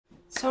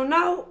So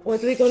now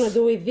what we're gonna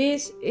do with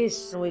this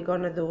is we're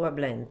gonna do a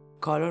blend.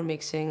 Color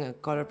mixing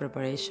and color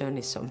preparation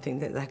is something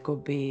that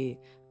could be,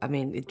 I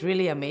mean, it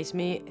really amazed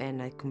me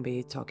and I could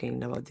be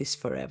talking about this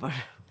forever.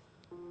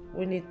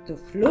 We need to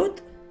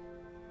flute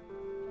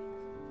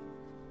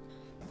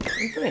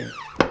and print.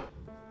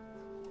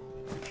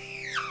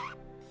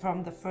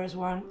 From the first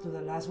one to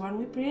the last one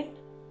we print,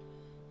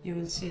 you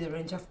will see the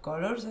range of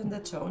colors and the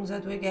tones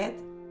that we get.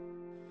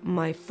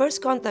 My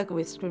first contact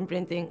with screen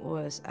printing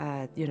was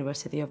at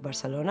University of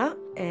Barcelona,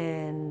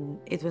 and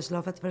it was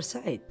love at first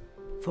sight.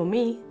 For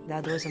me,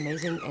 that was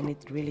amazing, and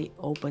it really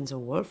opens a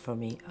world for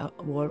me, a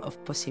world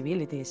of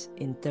possibilities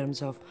in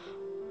terms of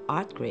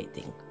art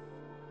creating.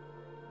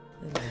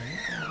 And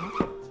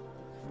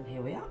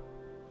here we are.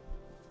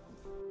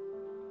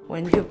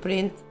 When you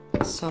print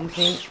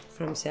something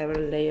from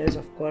several layers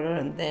of color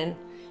and then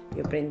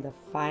you print the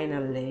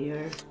final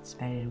layer, it's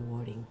very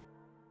rewarding.